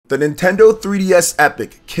The Nintendo 3DS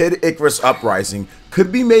epic Kid Icarus Uprising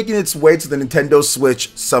could be making its way to the Nintendo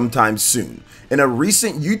Switch sometime soon. In a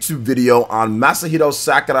recent YouTube video on Masahiro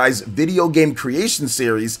Sakurai's video game creation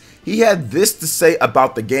series, he had this to say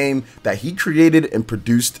about the game that he created and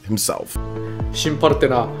produced himself. シンパルテ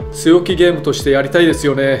な強気ゲームとしてやりたいです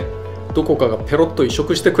よね。どこかがペロッと移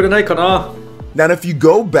植してくれないかな。 Now, if you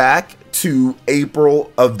go back to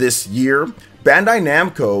April of this year, Bandai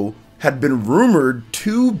Namco had been rumored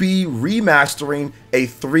to be remastering a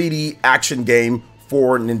 3D action game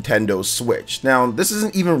for Nintendo Switch. Now, this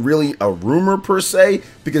isn't even really a rumor per se,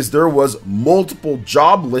 because there was multiple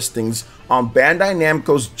job listings on Bandai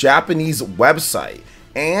Namco's Japanese website.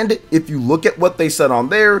 And if you look at what they said on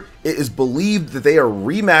there, it is believed that they are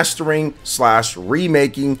remastering /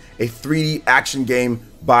 remaking a 3D action game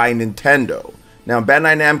by Nintendo. Now,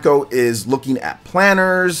 Bandai Namco is looking at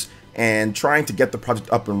planners and trying to get the project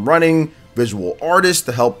up and running, visual artists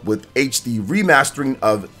to help with HD remastering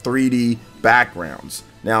of 3D backgrounds.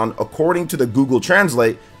 Now, according to the Google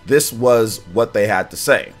Translate, this was what they had to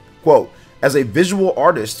say. Quote, as a visual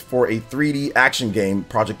artist for a 3D action game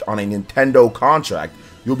project on a Nintendo contract,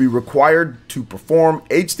 you'll be required to perform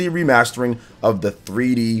HD remastering of the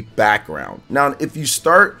 3D background. Now, if you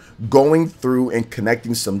start going through and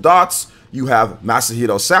connecting some dots, you have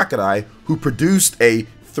Masahiro Sakurai, who produced a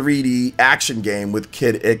 3D action game with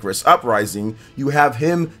Kid Icarus Uprising. You have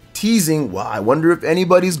him teasing, well, I wonder if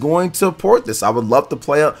anybody's going to port this. I would love to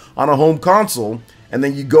play it on a home console. And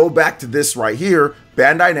then you go back to this right here,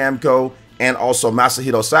 Bandai Namco and also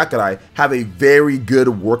Masahiro Sakurai have a very good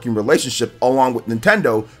working relationship along with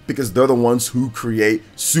Nintendo because they're the ones who create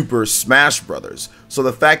Super Smash Bros. So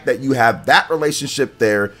the fact that you have that relationship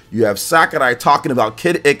there, you have Sakurai talking about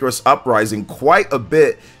Kid Icarus Uprising quite a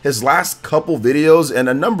bit. His last couple videos and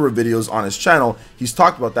a number of videos on his channel, he's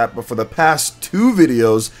talked about that, but for the past 2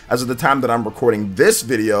 videos, as of the time that I'm recording this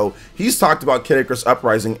video, he's talked about Kid Icarus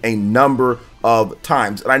Uprising a number of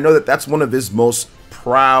times. And I know that that's one of his most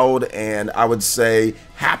proud and I would say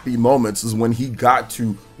happy moments is when he got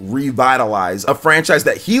to revitalize a franchise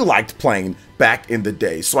that he liked playing back in the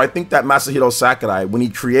day. So I think that Masahiro Sakurai, when he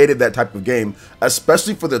created that type of game,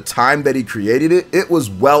 especially for the time that he created it, it was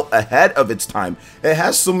well ahead of its time. It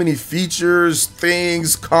has so many features,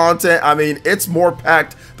 things, content. I mean, it's more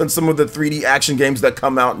packed than some of the 3D action games that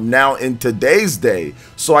come out now in today's day.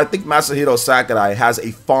 So I think Masahiro Sakurai has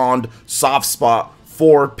a fond, soft spot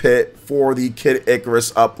for the Kid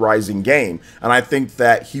Icarus Uprising game. And I think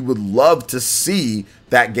that he would love to see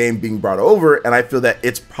that game being brought over, and I feel that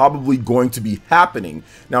it's probably going to be happening.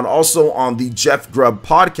 Now, and also on the Jeff Grubb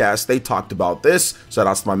podcast, they talked about this. Shout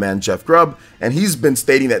out to my man Jeff Grubb, and he's been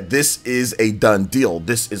stating that this is a done deal.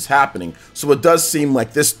 This is happening. So it does seem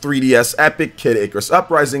like this 3DS epic Kid Icarus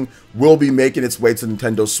Uprising will be making its way to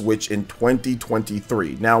Nintendo Switch in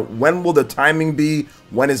 2023. Now, when will the timing be?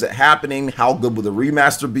 When is it happening? How good will the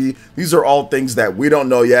remaster be? These are all things that we don't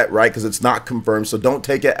know yet, right? Because it's not confirmed. So don't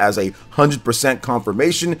take it as a 100% confirmation.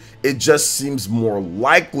 It just seems more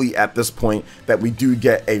likely at this point that we do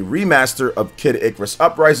get a remaster of Kid Icarus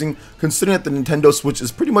Uprising, considering that the Nintendo Switch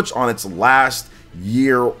is pretty much on its last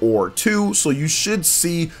year or 2, so you should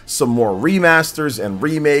see some more remasters and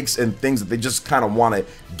remakes and things that they just kind of want to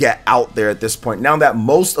get out there at this point, now that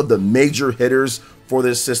most of the major hitters for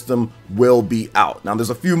this system will be out. Now, there's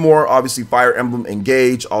a few more, obviously Fire Emblem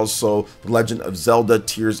Engage, also The Legend of Zelda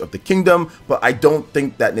Tears of the Kingdom, but I don't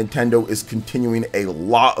think that Nintendo is continuing a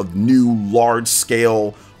lot of new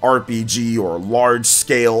large-scale RPG or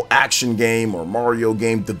large-scale action game or Mario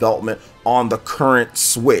game development on the current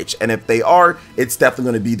Switch. And if they are, it's definitely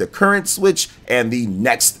going to be the current Switch and the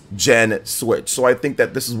next gen Switch. So I think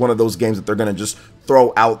that this is one of those games that they're going to just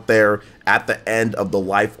throw out there at the end of the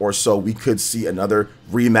life or so. We could see another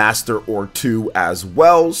remaster or 2 as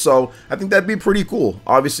well. So I think that'd be pretty cool.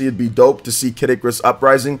 Obviously, it'd be dope to see Kid Icarus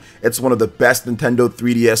Uprising. It's one of the best Nintendo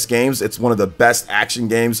 3DS games. It's one of the best action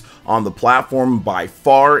games on the platform by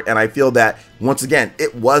far. And I feel that, once again,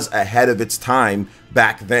 it was ahead of its time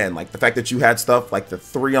back then. Like the fact that you had stuff like the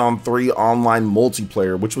 3-on-3 online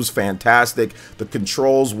multiplayer, which was fantastic. The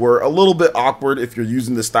controls were a little bit awkward if you're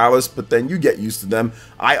using the stylus, but then you get used to them.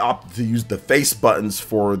 I opted to use the face buttons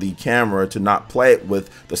for the camera to not play it with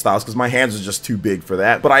the stylus because my hands are just too big for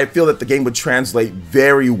that. But I feel that the game would translate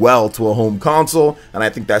very well to a home console, and I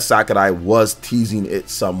think that Sakurai was teasing it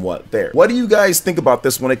somewhat there. What do you guys think about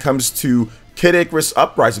this when it comes to Kid Icarus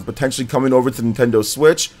Uprising potentially coming over to Nintendo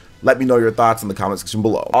Switch. Let me know your thoughts in the comment section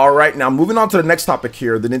below. All right, now moving on to the next topic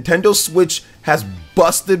here. The Nintendo Switch has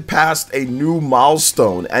busted past a new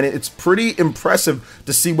milestone, and it's pretty impressive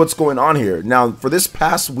to see what's going on here. Now, for this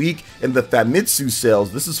past week in the Famitsu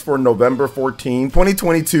sales, this is for November 14,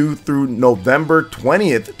 2022 through November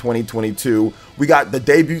 20th, 2022, we got the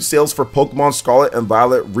debut sales for Pokemon Scarlet and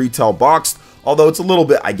Violet retail boxed. Although it's a little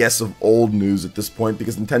bit, I guess, of old news at this point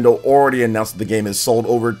because Nintendo already announced that the game has sold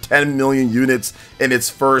over 10 million units in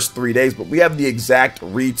its first 3 days. But we have the exact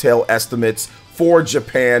retail estimates for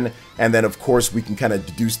Japan, and then of course we can kind of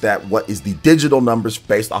deduce that what is the digital numbers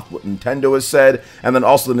based off what Nintendo has said, and then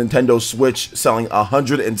also the Nintendo Switch selling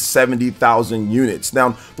 170,000 units.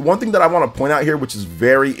 Now, the one thing that I want to point out here, which is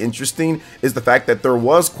very interesting, is the fact that there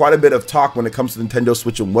was quite a bit of talk when it comes to Nintendo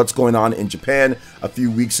Switch and what's going on in Japan a few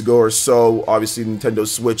weeks ago or so. Obviously, Nintendo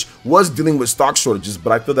Switch was dealing with stock shortages,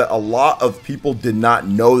 but I feel that a lot of people did not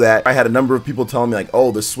know that. I had a number of people telling me like,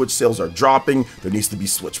 oh, the Switch sales are dropping, there needs to be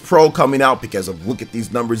Switch Pro coming out because of look at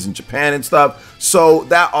these numbers in Japan and stuff. So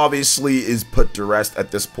that obviously is put to rest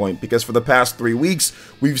at this point because for the past 3 weeks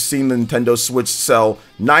we've seen the Nintendo Switch sell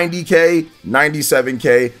 90k,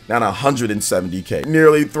 97k, now 170k,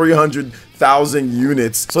 nearly 300,000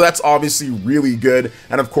 units. So that's obviously really good.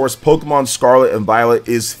 And of course, Pokemon Scarlet and Violet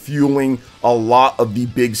is fueling a lot of the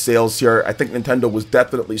big sales here. I think Nintendo was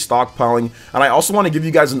definitely stockpiling. And I also want to give you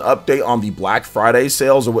guys an update on the Black Friday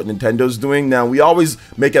sales or what Nintendo's doing. Now, we always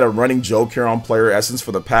make it a running joke here on PlayerEssence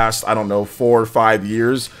for the past, I don't know, 4 or 5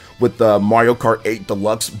 years with the Mario Kart 8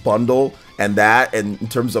 Deluxe bundle and in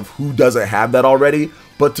terms of who doesn't have that already.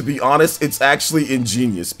 But to be honest, it's actually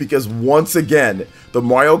ingenious because once again, the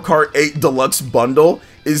Mario Kart 8 Deluxe bundle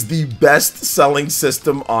is the best-selling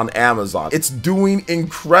system on Amazon. It's doing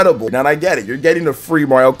incredible. Now, I get it. You're getting a free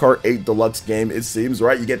Mario Kart 8 Deluxe game, it seems,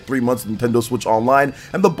 right? You get 3 months of Nintendo Switch Online,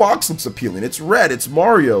 and the box looks appealing. It's red, it's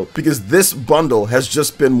Mario, because this bundle has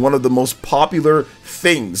just been one of the most popular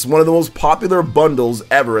things, one of the most popular bundles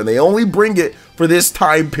ever, and they only bring it for this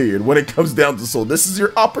time period when it comes down to so this is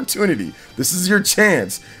your opportunity. This is your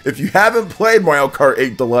chance. If you haven't played Mario Kart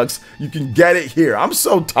 8 Deluxe, you can get it here. I'm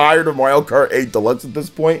so tired of Mario Kart 8 Deluxe at this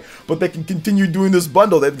point, but they can continue doing this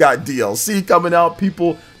bundle. They've got DLC coming out.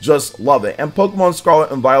 People just love it. And Pokemon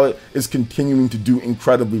Scarlet and Violet is continuing to do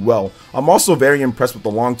incredibly well. I'm also very impressed with the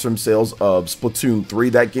long-term sales of Splatoon 3.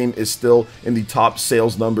 That game is still in the top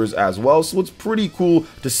sales numbers as well, so it's pretty cool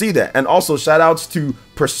to see that. And also shout outs to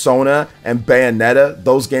Persona and Bayonetta.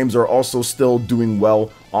 Those games are also still doing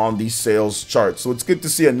well on the sales chart. So it's good to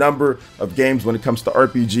see a number of games when it comes to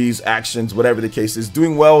RPGs, actions, whatever the case is,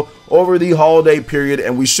 doing well over the holiday period.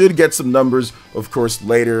 And we should get some numbers, of course,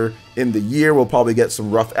 later in the year. We'll probably get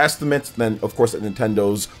some rough estimates. Then, of course, at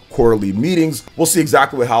Nintendo's quarterly meetings, we'll see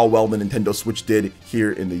exactly how well the Nintendo Switch did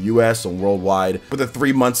here in the US and worldwide for the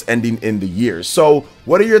 3 months ending in the year. So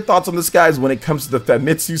what are your thoughts on this, guys, when it comes to the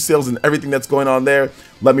Famitsu sales and everything that's going on there?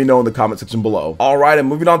 Let me know in the comment section below. All right, and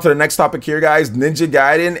moving on to the next topic here, guys. Ninja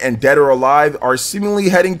Gaiden and Dead or Alive are seemingly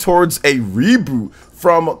heading towards a reboot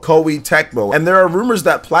from Koei Tecmo, and there are rumors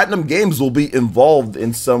that Platinum Games will be involved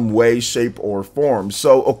in some way, shape, or form.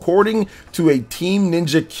 So according to a Team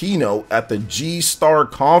Ninja keynote at the G-Star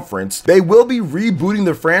conference, they will be rebooting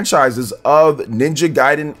the franchises of Ninja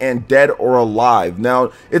Gaiden and Dead or Alive.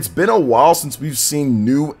 Now, it's been a while since we've seen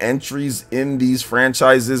new entries in these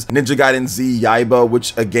franchises. Ninja Gaiden Z Yaiba,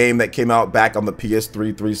 which a game that came out back on the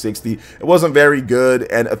PS3 360, it wasn't very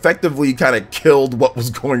good and effectively kind of killed what was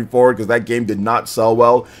going forward because that game did not sell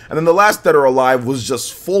well. And then the last Dead or Alive was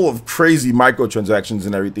just full of crazy microtransactions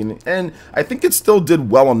and everything, and I think it still did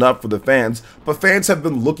well enough for the fans, but fans have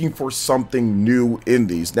been looking for something new in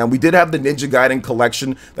these. Now, we did have the Ninja Gaiden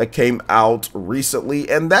collection that came out recently,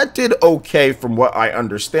 and that did okay from what I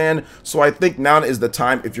understand. So I think now is the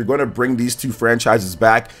time, if you're going to bring these two franchises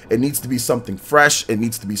back, it needs to be something fresh, it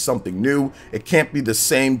needs to be something new. It can't be the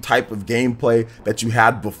same type of gameplay that you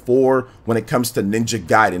had before when it comes to Ninja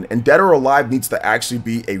Gaiden. And Dead or Alive needs to actually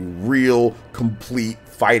be a real complete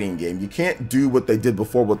fighting game. You can't do what they did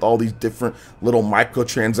before with all these different little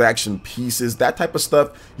microtransaction pieces. That type of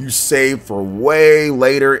stuff you save for way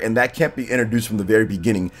later, and that can't be introduced from the very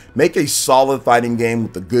beginning. Make a solid fighting game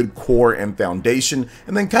with a good core and foundation,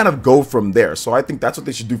 and then kind of go from there. So I think that's what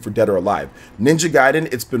they should do for Dead or Alive. Ninja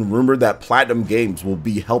Gaiden, it's been rumored that Platinum Games will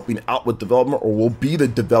be helping out with development or will be the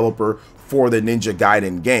developer for the Ninja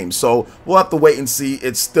Gaiden game. So we'll have to wait and see.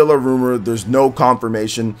 It's still a rumor. There's no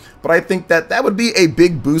confirmation, but I think that that would be a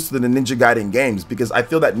big boost to the Ninja Gaiden games, because I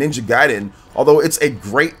feel that Ninja Gaiden, although it's a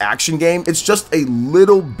great action game, it's just a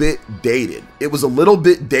little bit dated. It was a little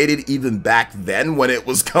bit dated even back then when it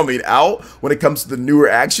was coming out, when it comes to the newer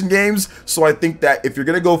action games. So I think that if you're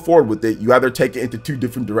going to go forward with it, you either take it into two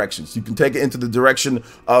different directions. You can take it into the direction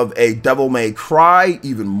of a Devil May Cry,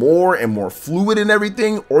 even more and more fluid and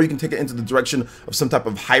everything, or you can take it into the direction of some type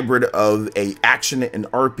of hybrid of a action and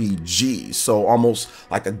RPG. So almost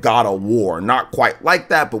like a God of War. Not quite like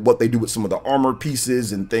that, but what they do with some of the armor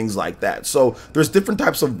pieces and things like that. So there's different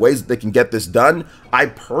types of ways that they can get this done. I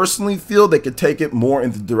personally feel they could take it more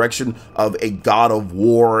in the direction of a God of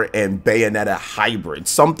War and Bayonetta hybrid.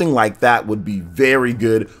 Something like that would be very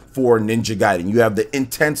good for Ninja Gaiden. You have the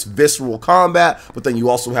intense visceral combat, but then you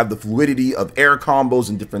also have the fluidity of air combos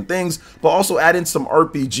and different things, but also add in some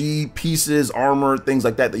RPG pieces, armor, things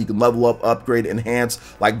like that that you can level up, upgrade, enhance,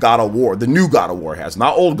 like God of War. The new God of War has,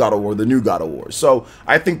 not old God of War, the new God of War. So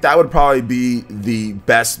I think that would probably be the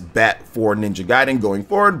best bet for Ninja Gaiden going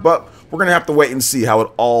forward, but we're going to have to wait and see how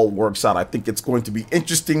it all works out. I think it's going to be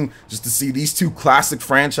interesting just to see these two classic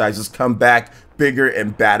franchises come back bigger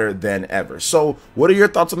and badder than ever. So what are your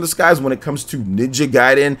thoughts on this, guys, when it comes to Ninja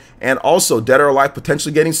Gaiden and also Dead or Alive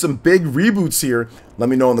potentially getting some big reboots here? Let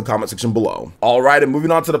me know in the comment section below. All right, and moving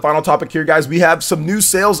on to the final topic here, guys, we have some new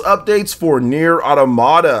sales updates for NieR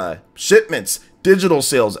Automata. Shipments, digital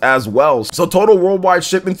sales as well. So total worldwide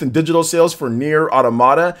shipments and digital sales for NieR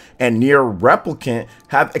Automata and NieR Replicant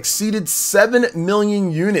have exceeded 7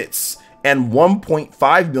 million units and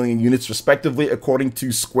 1.5 million units respectively, according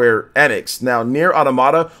to Square Enix. Now, NieR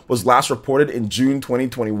Automata was last reported in June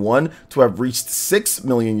 2021 to have reached 6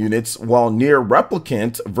 million units, while NieR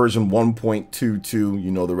Replicant version 1.22,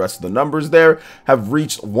 you know the rest of the numbers there, have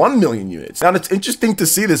reached 1 million units. Now, it's interesting to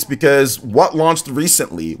see this because what launched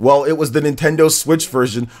recently? Well, it was the Nintendo Switch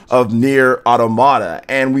version of NieR Automata,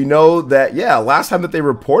 and we know that, yeah, last time that they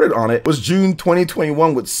reported on it was June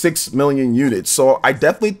 2021 with 6 million units. So I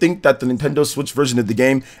definitely think that the Nintendo Switch version of the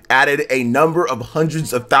game added a number of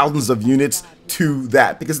hundreds of thousands of units to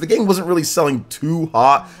that, because the game wasn't really selling too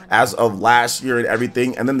hot as of last year and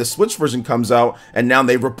everything. And then the Switch version comes out and now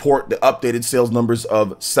they report the updated sales numbers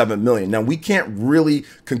of 7 million. Now we can't really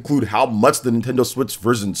conclude how much the Nintendo Switch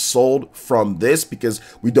version sold from this, because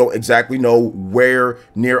we don't exactly know where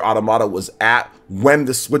NieR Automata was at when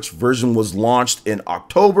the Switch version was launched in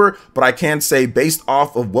October, but I can say based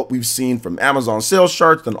off of what we've seen from Amazon sales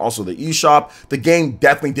charts and also the eShop, the game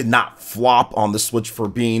definitely did not flop on the Switch for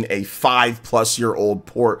being a 5-plus-year-old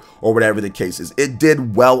port or whatever the case is. It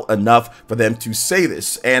did well enough for them to say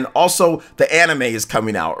this. And also the anime is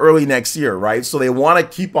coming out early next year, right? So they want to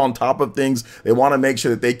keep on top of things. They want to make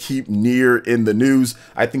sure that they keep NieR in the news.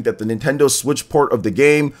 I think that the Nintendo Switch port of the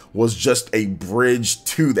game was just a bridge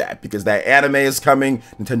to that, because that anime is coming.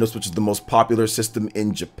 Nintendo Switch is the most popular system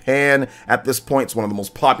in Japan at this point. It's one of the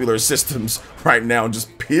most popular systems right now,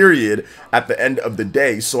 just period, at the end of the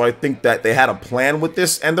day. So I think that they had a plan with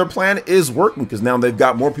this, and their plan is working, because now they've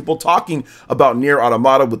got more people talking about NieR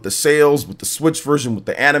Automata with the sales, with the Switch version, with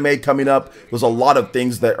the anime coming up. There's a lot of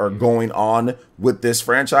things that are going on with this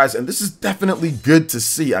franchise, and this is definitely good to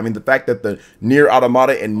see. I mean, the fact that the NieR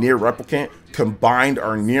Automata and NieR Replicant combined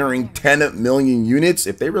are nearing 10 million units.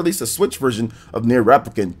 If they release a Switch version of NieR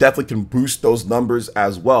Replicant, definitely can boost those numbers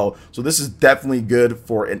as well. So this is definitely good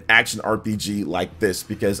for an action RPG like this,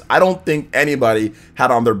 because I don't think anybody had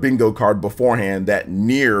on their bingo card beforehand that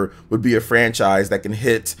NieR would be a franchise that can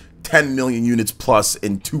hit 10 million units plus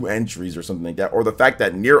in 2 entries or something like that, or the fact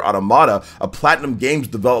that NieR Automata, a Platinum Games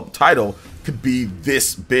developed title, could be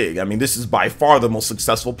this big. I mean, this is by far the most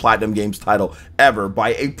successful Platinum Games title ever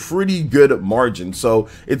by a pretty good margin. So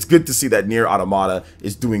it's good to see that NieR Automata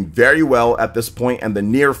is doing very well at this point, and the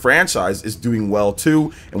NieR franchise is doing well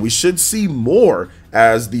too, and we should see more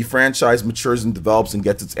as the franchise matures and develops and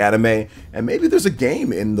gets its anime, and maybe there's a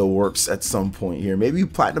game in the works at some point here. Maybe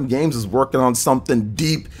Platinum Games is working on something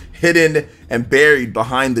deep, hidden, and buried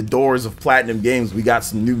behind the doors of Platinum Games. We got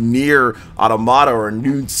some new NieR Automata or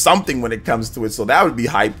new something when it comes to it, so that would be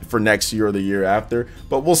hype for next year or the year after,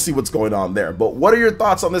 but we'll see what's going on there. But what are your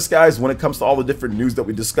thoughts on this, guys, when it comes to all the different news that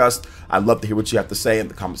we discussed? I'd love to hear what you have to say in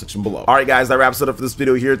the comment section below. All right, guys, that wraps it up for this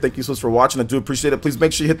video here. Thank you so much for watching. I do appreciate it. Please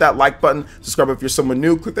make sure you hit that like button, subscribe if you're someone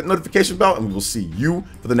new, click that notification bell, and we will see you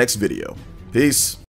for the next video. Peace.